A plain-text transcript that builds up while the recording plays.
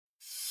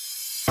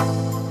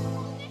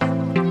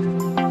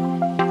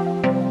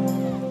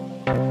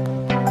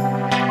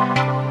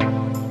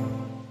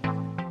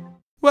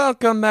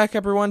Welcome back,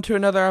 everyone, to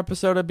another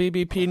episode of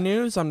BBP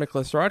News. I'm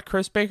Nicholas Rod.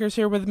 Chris Baker's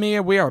here with me,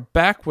 and we are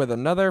back with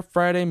another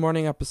Friday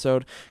morning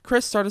episode.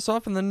 Chris, start us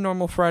off in the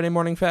normal Friday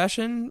morning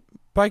fashion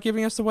by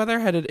giving us the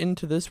weather headed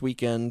into this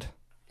weekend.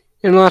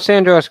 In Los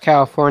Angeles,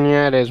 California,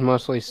 it is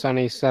mostly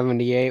sunny,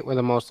 78, with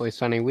a mostly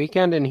sunny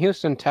weekend. In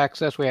Houston,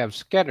 Texas, we have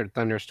scattered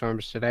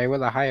thunderstorms today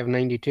with a high of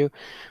 92,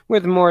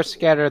 with more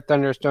scattered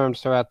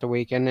thunderstorms throughout the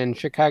weekend. In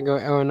Chicago,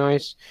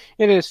 Illinois,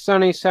 it is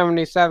sunny,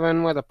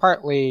 77, with a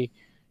partly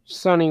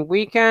sunny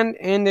weekend.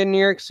 And in New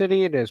York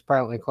City, it is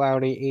partly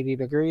cloudy, 80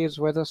 degrees,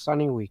 with a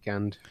sunny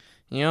weekend.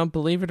 You know,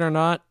 believe it or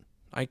not,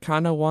 I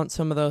kind of want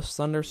some of those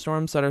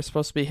thunderstorms that are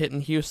supposed to be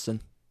hitting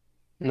Houston.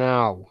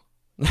 No.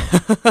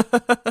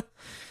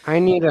 I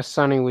need a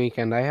sunny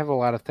weekend. I have a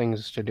lot of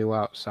things to do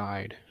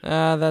outside.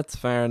 That's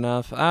fair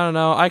enough. I don't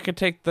know. I could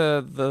take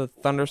the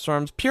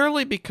thunderstorms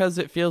purely because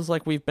it feels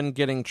like we've been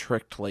getting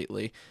tricked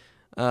lately.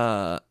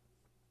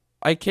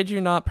 I kid you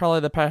not, probably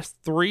the past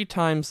 3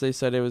 times they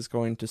said it was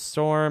going to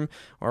storm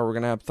or we're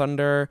going to have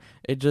thunder,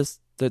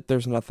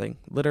 there's nothing.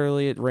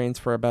 Literally, it rains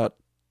for about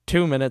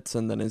 2 minutes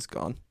and then is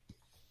gone.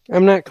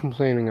 I'm not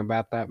complaining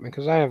about that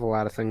because I have a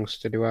lot of things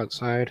to do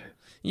outside.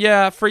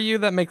 Yeah, for you,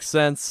 that makes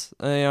sense.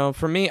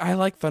 For me, I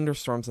like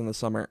thunderstorms in the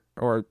summer.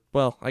 Or,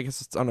 well, I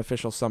guess it's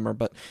unofficial summer,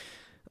 but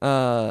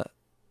I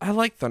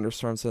like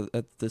thunderstorms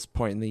at this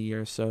point in the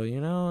year. So,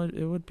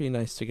 it would be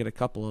nice to get a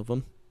couple of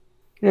them.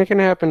 It can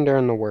happen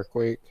during the work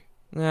week.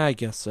 I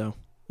guess so.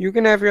 You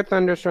can have your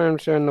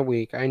thunderstorms during the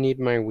week. I need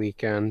my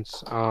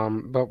weekends.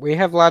 But we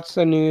have lots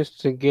of news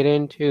to get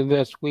into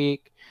this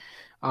week.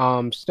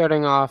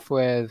 Starting off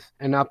with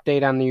an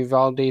update on the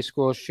Uvalde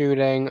school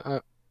shooting.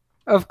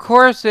 Of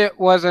course it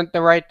wasn't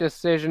the right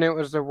decision, it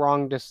was the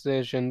wrong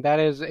decision. That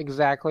is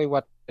exactly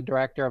what the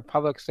Director of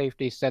Public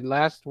Safety said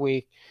last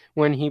week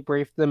when he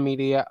briefed the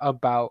media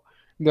about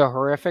the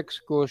horrific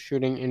school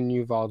shooting in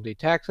Uvalde,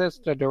 Texas.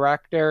 The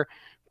Director,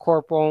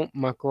 Corporal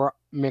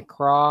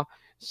McCraw,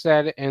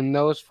 said in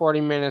those 40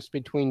 minutes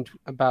between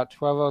about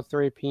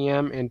 12:03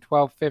 p.m. and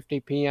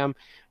 12:50 p.m.,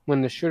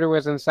 when the shooter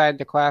was inside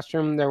the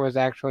classroom, there was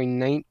actually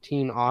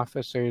 19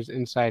 officers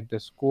inside the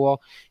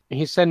school.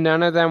 He said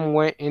none of them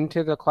went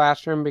into the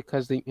classroom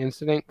because the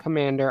incident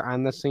commander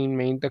on the scene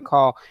made the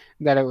call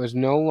that it was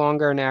no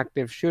longer an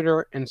active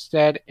shooter.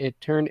 Instead, it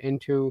turned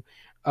into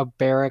a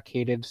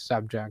barricaded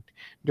subject.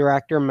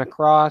 Director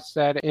McCraw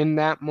said in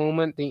that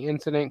moment, the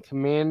incident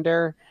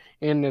commander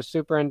and the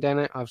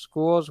superintendent of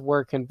schools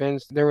were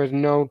convinced there was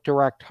no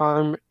direct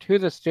harm to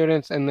the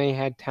students and they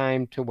had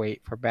time to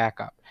wait for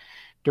backup.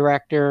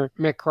 Director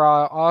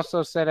McCraw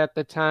also said at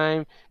the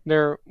time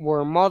there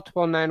were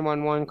multiple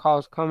 911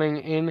 calls coming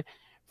in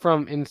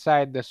from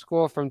inside the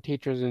school from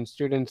teachers and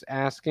students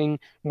asking,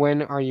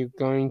 when are you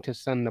going to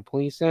send the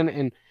police in?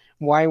 And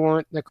why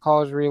weren't the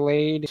calls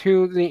relayed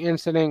to the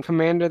incident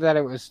commander that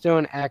it was still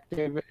an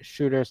active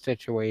shooter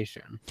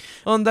situation?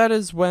 Well, and that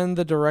is when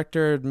the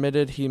director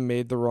admitted he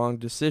made the wrong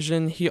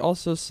decision. He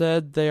also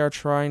said they are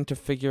trying to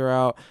figure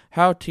out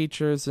how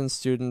teachers and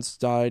students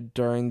died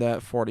during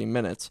that 40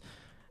 minutes.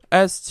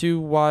 As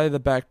to why the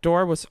back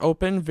door was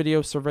open,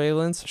 video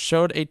surveillance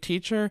showed a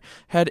teacher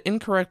had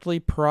incorrectly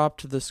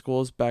propped the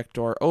school's back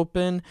door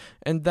open,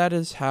 and that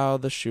is how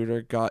the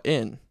shooter got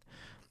in.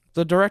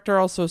 The director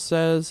also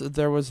says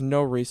there was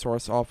no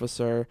resource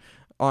officer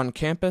on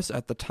campus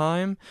at the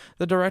time.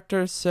 The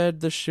director said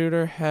the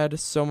shooter had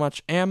so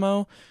much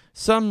ammo,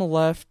 some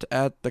left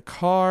at the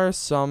car,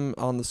 some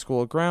on the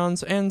school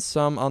grounds, and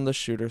some on the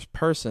shooter's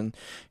person.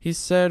 He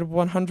said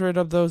 100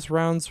 of those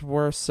rounds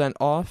were sent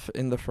off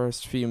in the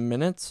first few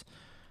minutes.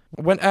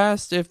 When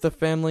asked if the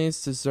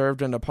families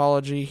deserved an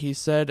apology, he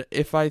said,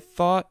 "If I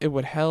thought it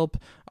would help,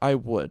 I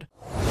would."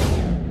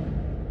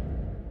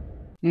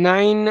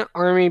 9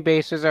 Army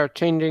bases are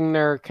changing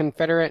their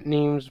Confederate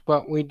names,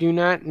 but we do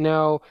not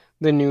know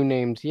the new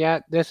names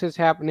yet. This is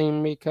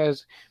happening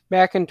because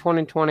back in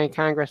 2020,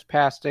 Congress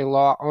passed a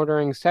law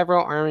ordering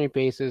several Army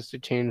bases to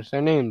change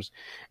their names.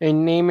 A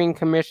naming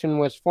commission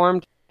was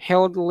formed,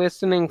 held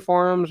listening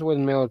forums with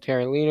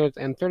military leaders,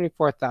 and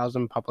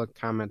 34,000 public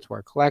comments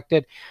were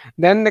collected.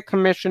 Then the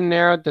commission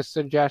narrowed the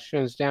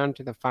suggestions down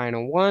to the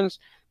final ones.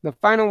 The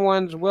final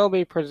ones will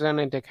be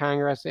presented to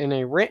Congress in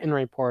a written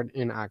report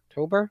in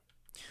October.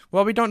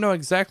 While we don't know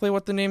exactly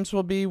what the names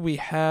will be, we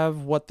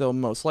have what they'll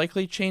most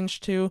likely change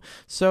to.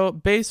 So,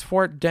 Base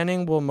Fort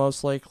Denning will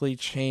most likely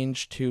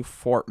change to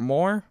Fort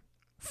Moore.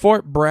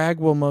 Fort Bragg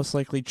will most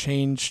likely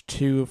change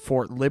to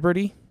Fort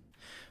Liberty.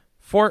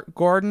 Fort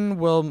Gordon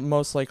will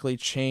most likely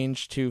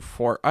change to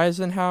Fort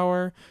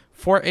Eisenhower.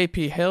 Fort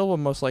A.P. Hill will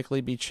most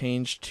likely be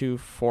changed to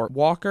Fort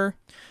Walker.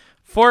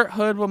 Fort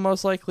Hood will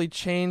most likely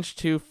change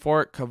to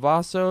Fort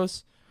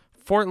Cavazos.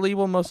 Fort Lee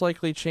will most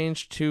likely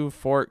change to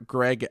Fort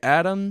Greg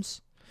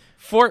Adams.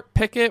 Fort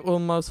Pickett will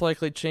most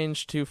likely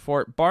change to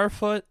Fort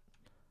Barfoot.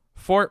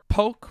 Fort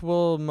Polk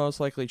will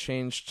most likely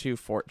change to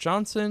Fort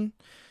Johnson.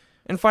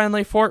 And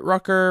finally, Fort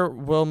Rucker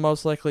will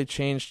most likely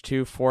change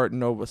to Fort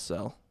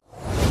Novosel.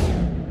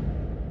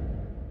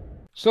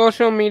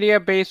 Social media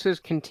bases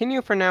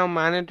continue for now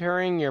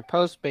monitoring your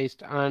posts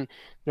based on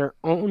their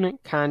own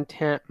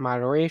content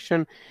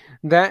moderation.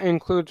 That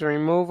includes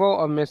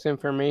removal of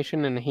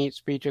misinformation and hate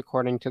speech,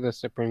 according to the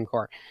Supreme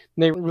Court.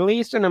 They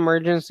released an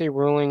emergency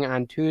ruling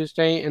on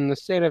Tuesday, and the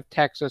state of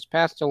Texas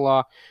passed a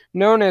law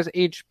known as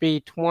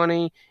HB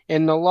 20,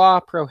 and the law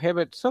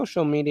prohibits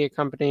social media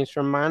companies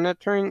from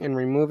monitoring and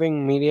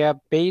removing media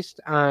based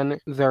on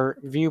their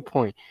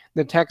viewpoint.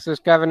 The Texas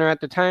governor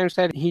at the time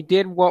said he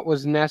did what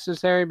was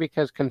necessary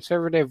because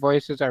conservative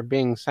voices are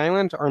being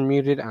silenced or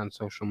muted on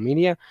social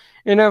media.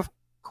 And of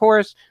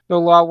course, the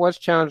law was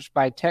challenged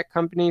by tech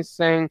companies,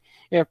 saying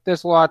if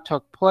this law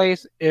took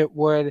place, it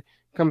would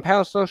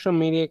compel social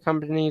media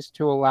companies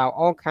to allow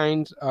all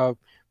kinds of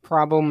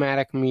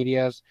problematic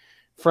medias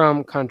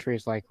from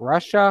countries like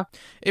Russia.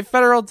 A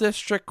federal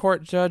district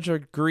court judge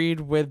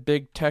agreed with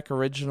big tech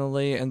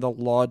originally, and the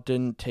law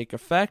didn't take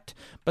effect,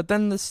 but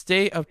then the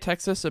state of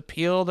Texas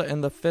appealed,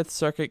 and the Fifth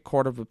Circuit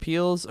Court of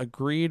Appeals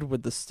agreed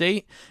with the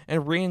state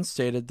and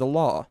reinstated the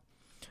law.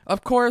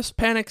 Of course,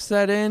 panic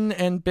set in,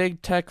 and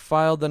big tech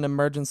filed an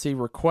emergency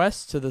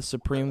request to the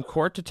Supreme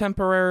Court to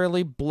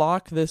temporarily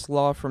block this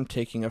law from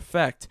taking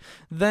effect.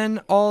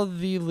 Then all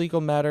the legal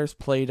matters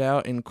played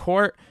out in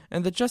court,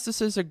 and the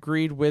justices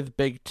agreed with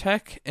big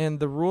tech,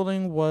 and the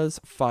ruling was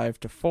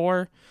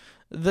 5-4.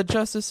 The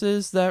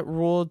justices that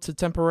ruled to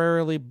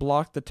temporarily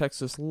block the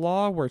Texas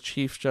law were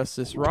Chief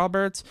Justice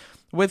Roberts,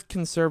 with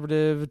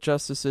conservative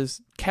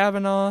justices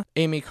Kavanaugh,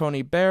 Amy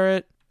Coney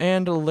Barrett,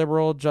 and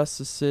liberal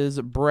justices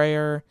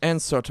Breyer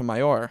and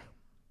Sotomayor.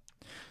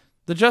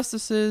 The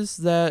justices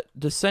that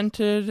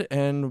dissented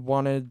and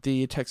wanted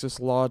the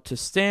Texas law to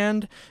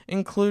stand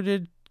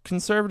included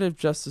conservative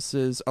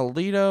justices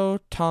Alito,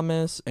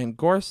 Thomas, and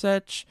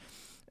Gorsuch,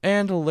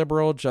 and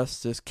liberal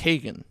Justice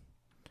Kagan.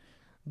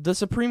 The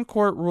Supreme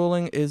Court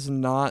ruling is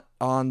not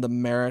on the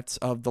merits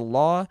of the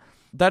law.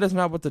 That is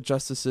not what the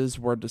justices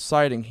were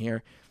deciding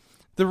here.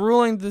 The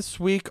ruling this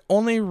week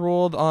only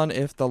ruled on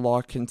if the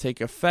law can take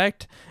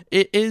effect.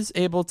 It is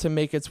able to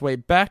make its way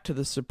back to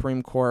the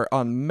Supreme Court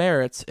on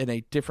merits in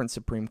a different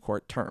Supreme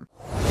Court term.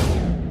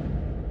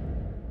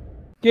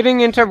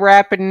 Getting into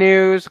rapid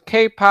news,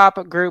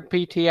 K-pop group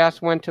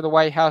BTS went to the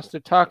White House to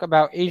talk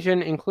about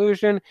Asian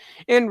inclusion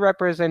and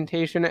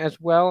representation,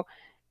 as well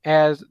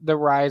as the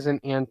rise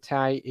in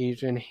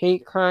anti-Asian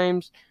hate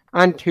crimes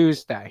on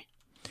Tuesday.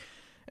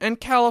 And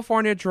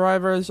California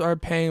drivers are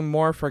paying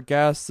more for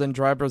gas than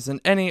drivers in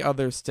any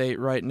other state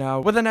right now,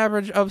 with an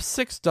average of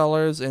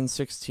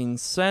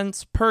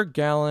 $6.16 per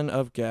gallon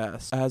of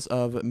gas as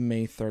of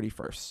May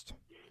 31st.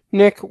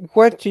 Nick,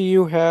 what do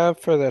you have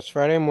for this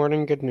Friday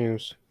morning good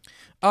news?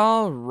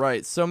 All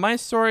right, so my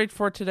story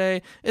for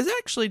today is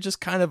actually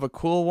just kind of a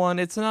cool one.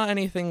 It's not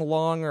anything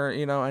long or,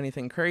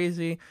 anything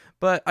crazy,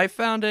 but I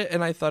found it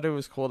and I thought it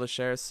was cool to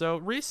share. So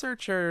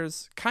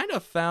researchers kind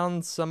of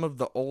found some of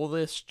the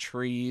oldest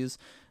trees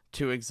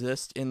to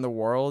exist in the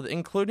world,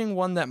 including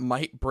one that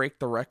might break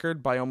the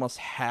record by almost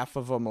half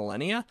of a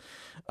millennia.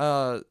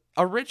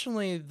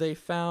 Originally, they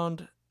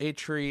found a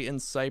tree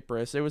in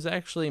Cyprus. It was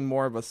actually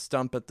more of a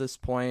stump at this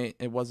point.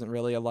 It wasn't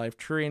really a live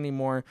tree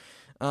anymore.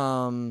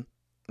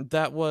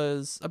 That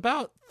was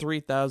about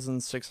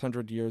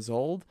 3,600 years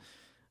old.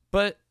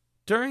 But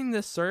during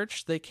this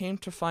search, they came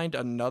to find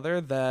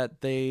another that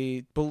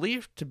they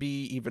believed to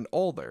be even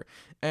older.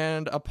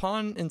 And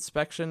upon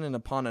inspection and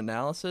upon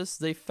analysis,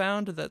 they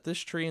found that this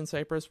tree in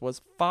Cyprus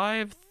was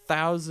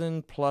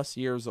 5,000 plus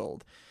years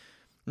old.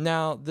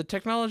 Now, the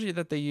technology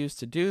that they used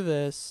to do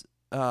this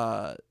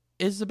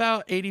is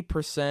about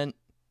 80%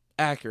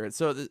 accurate.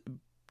 So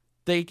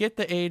they get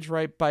the age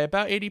right by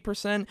about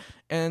 80%,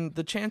 and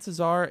the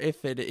chances are,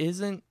 if it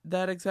isn't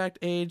that exact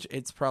age,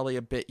 it's probably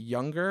a bit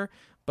younger.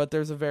 But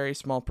there's a very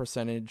small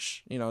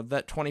percentage,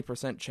 that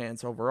 20%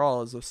 chance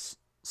overall is a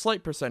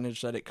slight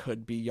percentage that it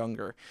could be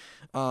younger.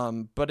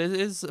 But it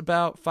is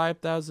about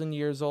 5,000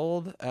 years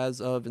old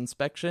as of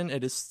inspection.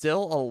 It is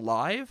still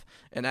alive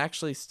and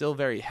actually still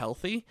very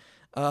healthy.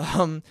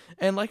 And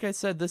like I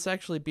said, this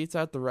actually beats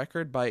out the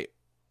record by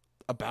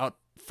about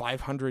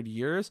 500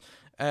 years,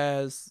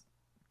 as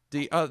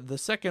the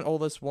second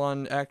oldest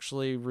one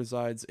actually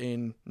resides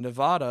in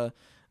Nevada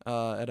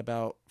at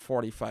about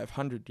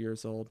 4,500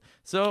 years old.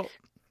 So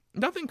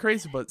nothing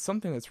crazy, but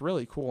something that's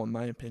really cool in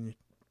my opinion.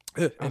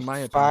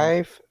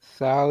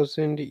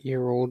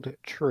 5,000-year-old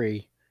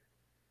tree.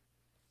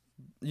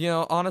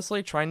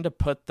 Honestly, trying to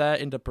put that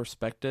into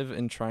perspective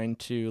and trying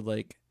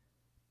to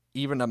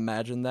even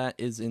imagine that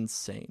is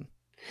insane.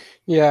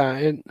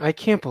 Yeah, I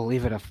can't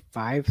believe it. A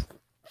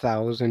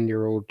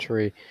 5,000-year-old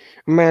tree.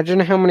 Imagine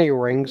how many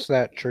rings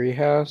that tree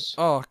has.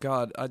 Oh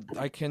God,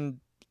 I can.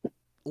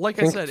 I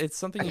said, it's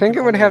something. I think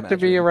it would have to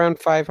be around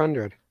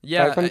 500.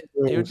 Yeah, 500 it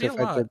would be if a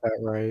lot. I did that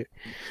right.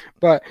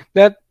 But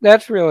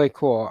that's really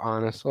cool,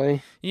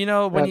 honestly.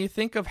 When you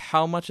think of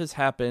how much has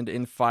happened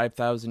in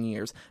 5,000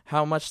 years,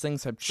 how much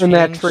things have changed,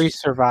 and that tree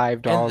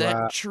survived all and that.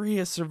 that tree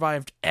has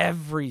survived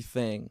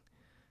everything.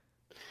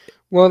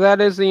 Well,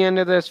 that is the end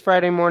of this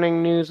Friday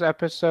morning news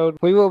episode.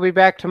 We will be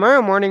back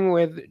tomorrow morning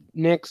with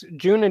Nick's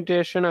June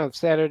edition of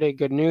Saturday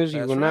Good News.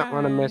 You That's will not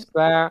want to miss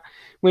right. that.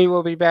 We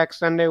will be back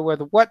Sunday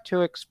with what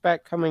to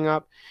expect coming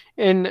up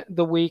in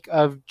the week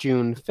of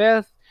June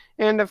 5th.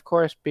 And of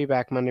course, be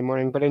back Monday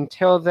morning. But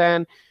until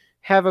then,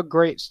 have a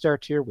great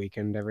start to your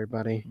weekend,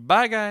 everybody.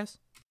 Bye, guys.